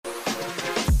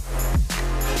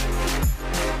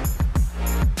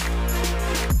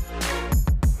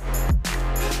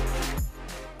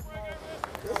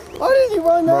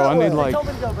going Bro, that I way. need like Tell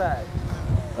me to go back.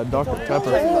 a Dr.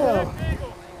 Pepper Yeah.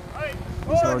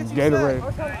 or Gatorade.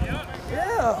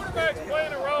 Yeah.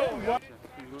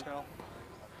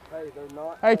 Hey, they're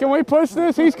not. Hey, can we push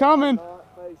this? He's coming. Not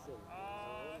facing.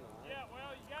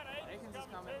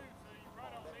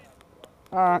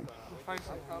 All right.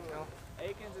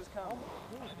 Akins is coming.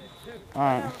 All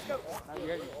right.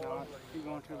 Keep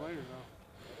going to later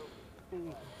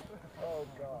though. Oh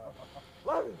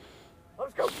God.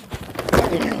 Let's go.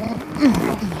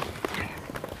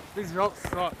 These ropes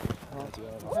suck.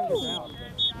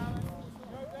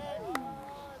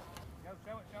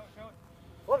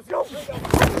 Let's go.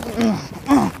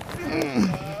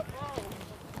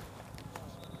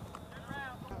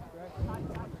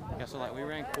 Yeah, so like we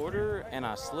ran quarter and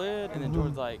I slid and then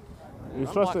George's like, You're I'm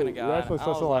supposed to. blocking a You're guy. actually I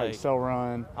supposed to was like like- sell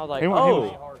run. I was like, He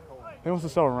oh. wants to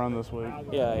sell a run this week.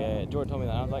 Yeah. George told me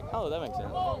that. I was like, oh, that makes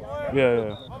sense.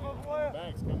 Yeah.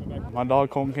 My dog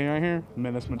Colton King right here.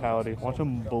 Menace mentality. Watch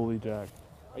him bully Jack.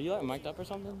 Are you like mic'd up or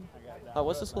something? Oh,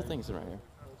 what's this little thing sitting right here?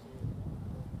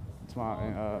 It's my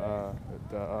I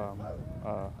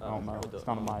don't know. It's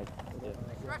not a mic.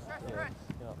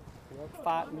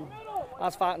 Fighting. I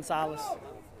was fighting Silas.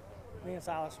 Me and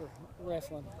Silas were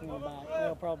wrestling in the back.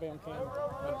 They'll probably be on camera.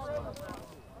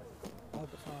 I hope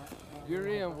it's not. You're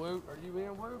in, Woot. Are you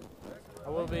in, Woot? I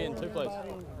will be in 2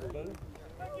 places.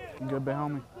 You good, big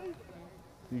homie?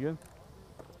 You good?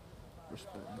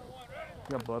 Respect.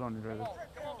 You got blood on your jersey.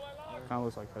 Kind of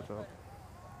looks like ketchup.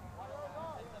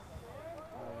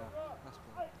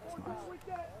 It's nice.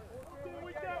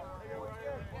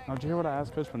 Now, did you hear what I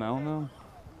asked Coach Pennell now?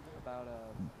 About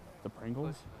The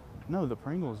Pringles? No, the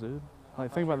Pringles, dude.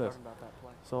 Like, think about this.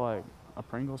 So, like, a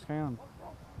Pringles can.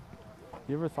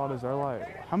 You ever thought, is there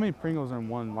like, how many Pringles are in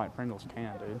one, like, Pringles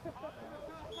can, dude?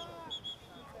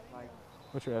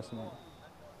 What's your estimate?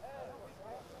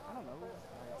 I don't know.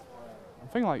 I'm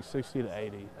thinking like 60 to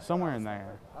 80, somewhere in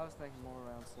there. I was thinking more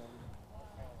around 70.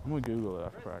 I'm gonna Google it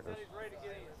after practice.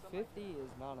 50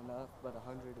 is not enough, but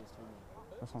 100 is too many.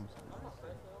 That's what I'm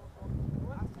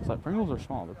saying. It's like Pringles are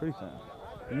small, they're pretty thin.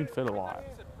 You can fit a lot.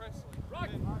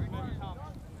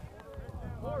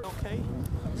 Okay.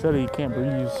 He said he can't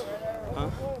breathe. Huh?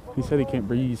 He said he can't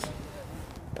breathe.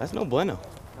 That's no bueno.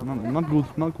 Not good,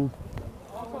 not good.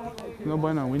 No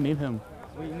bueno, we need him.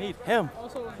 We need him.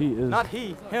 He is Not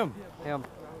he, him. Him.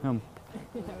 him,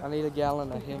 I need a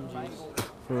gallon of him juice.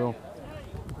 for real.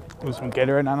 With some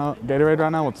Gatorade right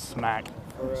now with smack.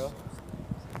 For real.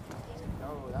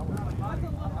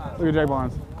 Look at Jake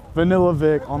Barnes. Vanilla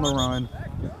Vic on the run.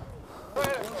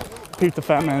 Keep the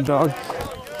fat man jog.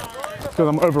 Because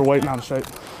I'm overweight and out of shape.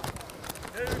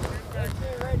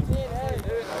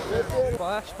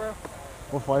 Flash, bro.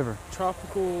 What flavor?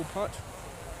 Tropical punch.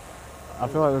 I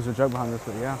feel like there's a joke behind this,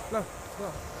 but yeah.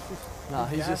 Nah,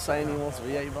 he's just saying he wants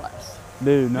V8 Blast.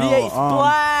 Dude, no.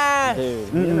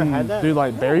 Dude, you ever had that? Dude,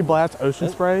 like Berry Blast Ocean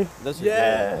Spray. Those are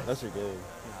Yeah. good. Those are good.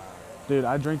 Dude,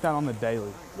 I drink that on the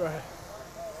daily.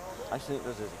 I used to think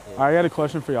those as a kid. All right, I got a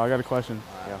question for y'all. I got a question.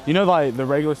 Yeah. You know, like the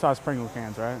regular size Pringle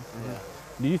cans, right? Yeah.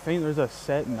 Do you think there's a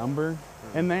set number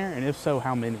in there? And if so,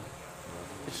 how many?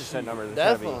 It's just that number.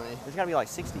 Definitely. There's gotta be like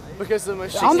 60. Because the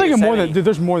machine, I'm thinking more than, 70. dude,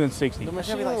 there's more than 60. the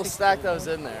machine will stack those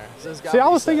in there. So it's See, gotta I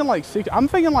be was set. thinking like 60. I'm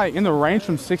thinking like in the range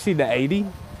from 60 to 80.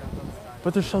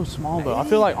 But they're so small though. I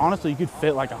feel like honestly you could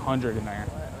fit like 100 in there.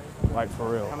 Like for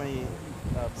real. How many?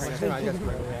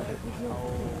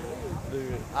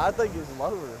 I think it's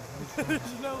lower.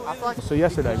 So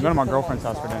yesterday, going to my girlfriend's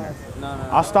house for dinner. No.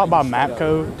 I stopped by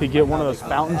Mapco to get one of those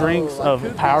fountain drinks of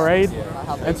Powerade.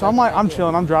 And so I'm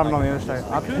chilling, I'm driving on the interstate.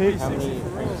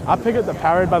 I pick up the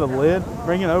Powerade by the lid,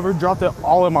 bring it over, dropped it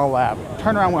all in my lap.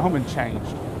 Turned around, went home and changed.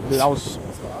 Dude, I was,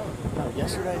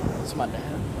 Yesterday, it's my dad.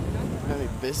 I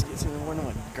made biscuits in the morning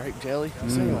with grape jelly.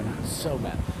 So anyway, I was so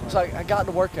mad. So I got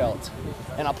the workouts,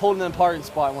 and I pulled in the parking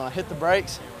spot. And when I hit the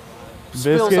brakes,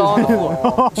 spills biscuits. on the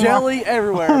floor. Jelly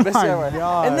everywhere, biscuits my everywhere.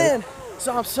 God. And then,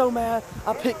 so I'm so mad,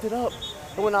 I picked it up.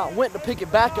 And when I went to pick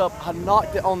it back up, I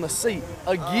knocked it on the seat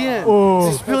again. Oh.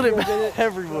 So spilled it back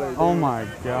everywhere. Dude. Oh my It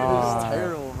was God.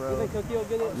 terrible, bro. Cookie will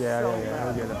get it? Yeah,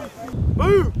 I'll get it.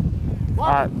 Boom! All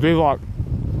right, V-Lock.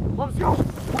 Let's go.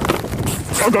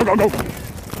 Go.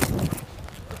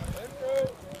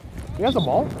 He has the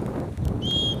ball?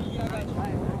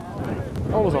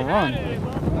 That was a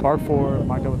run. Bark 4,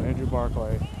 mic'd up with Andrew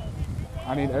Barclay.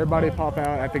 I need everybody to pop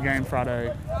out at the game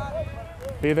Friday.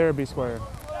 Be there or be square.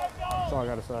 That's all I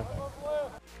gotta say.